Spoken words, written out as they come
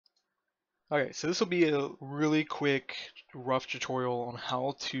Okay, so this will be a really quick, rough tutorial on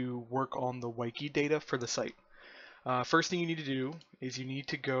how to work on the Wiki data for the site. First thing you need to do is you need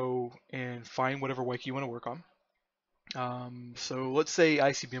to go and find whatever Wiki you want to work on. So let's say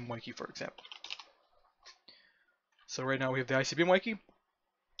ICBM Wiki, for example. So right now we have the ICBM Wiki,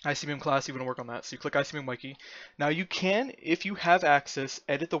 ICBM class, you want to work on that. So you click ICBM Wiki. Now you can, if you have access,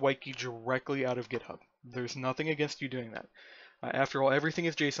 edit the Wiki directly out of GitHub. There's nothing against you doing that. After all, everything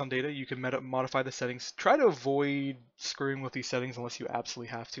is JSON data. You can modify the settings. Try to avoid screwing with these settings unless you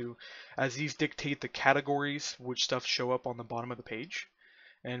absolutely have to, as these dictate the categories which stuff show up on the bottom of the page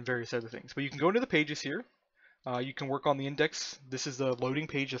and various other things. But you can go into the pages here. You can work on the index. This is the loading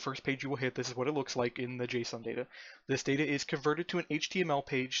page, the first page you will hit. This is what it looks like in the JSON data. This data is converted to an HTML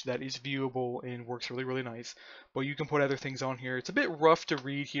page that is viewable and works really, really nice. But you can put other things on here. It's a bit rough to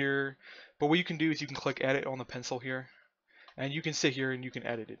read here, but what you can do is you can click edit on the pencil here. And you can sit here and you can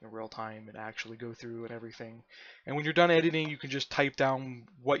edit it in real time and actually go through and everything. And when you're done editing, you can just type down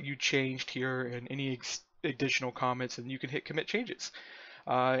what you changed here and any additional comments, and you can hit commit changes.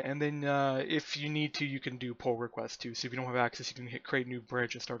 And then if you need to, you can do pull request too. So if you don't have access, you can hit create new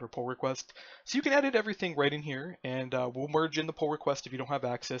branch and start a pull request. So you can edit everything right in here, and we'll merge in the pull request if you don't have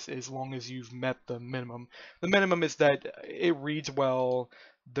access, as long as you've met the minimum. The minimum is that it reads well.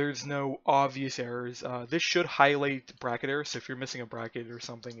 There's no obvious errors. This should highlight bracket errors. So if you're missing a bracket or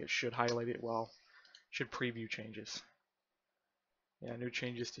something, it should highlight it well. Should preview changes. Yeah, new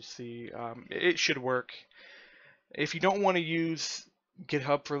changes to see. It should work. If you don't want to use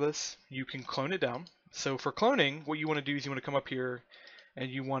GitHub for this, you can clone it down. So for cloning, what you want to do is you want to come up here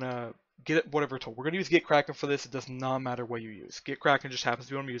and you want to get whatever tool. We're going to use GitKraken for this. It does not matter what you use. GitKraken just happens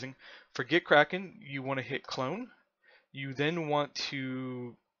to be what I'm using. For GitKraken, you want to hit clone. You then want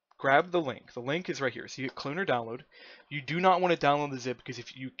to grab the link. The link is right here. So you hit clone or download. You do not want to download the zip, because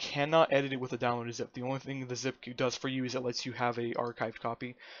if you cannot edit it with a downloaded zip, the only thing the zip does for you is it lets you have a archived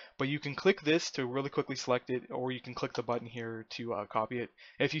copy. But you can click this to really quickly select it, or you can click the button here to copy it.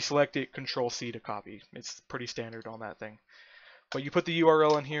 If you select it, Control C to copy. It's pretty standard on that thing. But you put the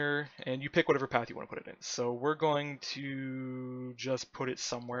URL in here and you pick whatever path you want to put it in. So we're going to just put it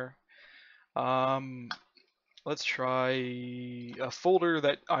somewhere. Let's try a folder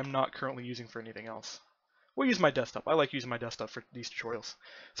that I'm not currently using for anything else. We'll use my desktop. I like using my desktop for these tutorials.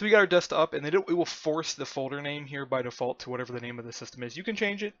 So we got our desktop, and then it will force the folder name here by default to whatever the name of the system is. You can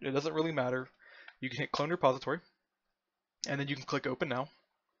change it. It doesn't really matter. You can hit clone repository, and then you can click open now.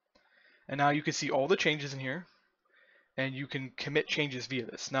 And now you can see all the changes in here, and you can commit changes via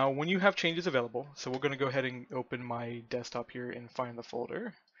this. Now, when you have changes available, so we're going to go ahead and open my desktop here and find the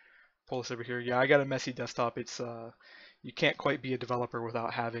folder. Pull this over here. Yeah, I got a messy desktop. It's you can't quite be a developer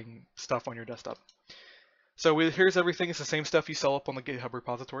without having stuff on your desktop. So here's everything. It's the same stuff you saw up on the GitHub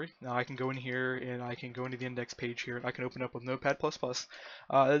repository. Now I can go in here and I can go into the index page here and I can open up with Notepad++.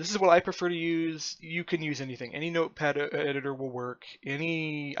 This is what I prefer to use. You can use anything. Any Notepad editor will work.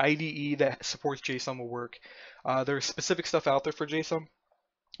 Any IDE that supports JSON will work. There's specific stuff out there for JSON,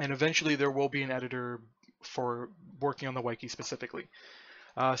 and eventually there will be an editor for working on the Wiki specifically.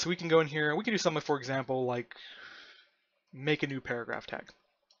 So we can go in here and we can do something, for example, like make a new paragraph tag.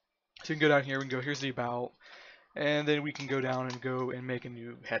 So we can go down here, we can go, here's the about, and then we can go down and go and make a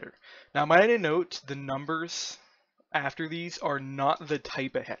new header. Now, might I note, the numbers after these are not the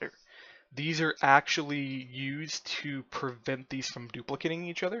type of header. These are actually used to prevent these from duplicating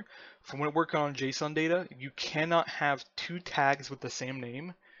each other. From when working on JSON data, you cannot have two tags with the same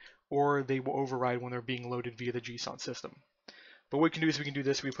name, or they will override when they're being loaded via the JSON system. But what we can do is we can do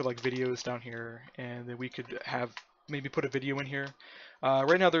this. We put like videos down here, and then we could have maybe put a video in here.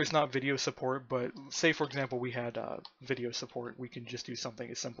 Right now there's not video support, but say for example we had video support, we can just do something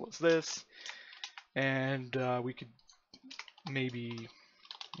as simple as this, and we could maybe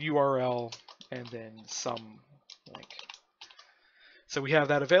URL and then some link. So we have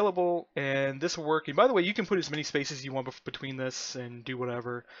that available, and this will work. And by the way, you can put as many spaces as you want between this and do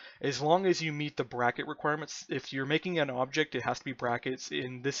whatever, as long as you meet the bracket requirements. If you're making an object, it has to be brackets,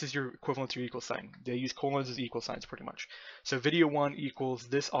 and this is your equivalent to your equal sign. They use colons as equal signs pretty much. So video1 equals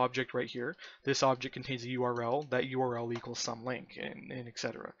this object right here. This object contains a URL. That URL equals some link, and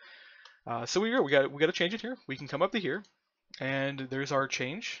etc. So we got to change it here. We can come up to here, and there's our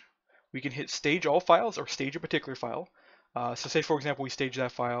change. We can hit stage all files or stage a particular file. So say for example we stage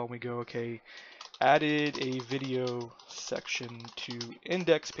that file and we go, okay, added a video section to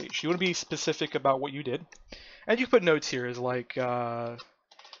index page. You want to be specific about what you did, and you put notes here as like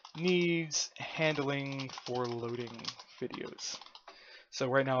needs handling for loading videos. So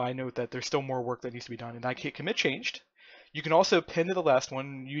right now I note that there's still more work that needs to be done, and I hit commit changed. You can also pin to the last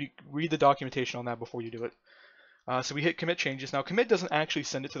one. You read the documentation on that before you do it. So we hit commit changes. Now commit doesn't actually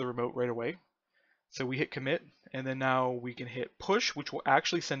send it to the remote right away. So we hit commit, and then now we can hit push, which will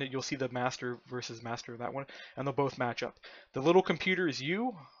actually send it. You'll see the master versus master of that one, and they'll both match up. The little computer is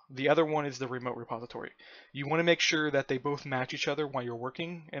you, the other one is the remote repository. You want to make sure that they both match each other while you're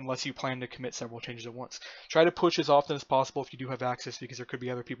working, unless you plan to commit several changes at once. Try to push as often as possible if you do have access, because there could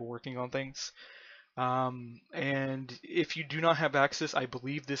be other people working on things. And if you do not have access, I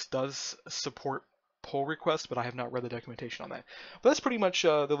believe this does support pull requests, but I have not read the documentation on that. But that's pretty much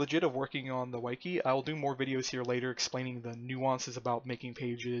the legit of working on the Wiki. I'll do more videos here later explaining the nuances about making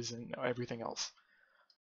pages and everything else.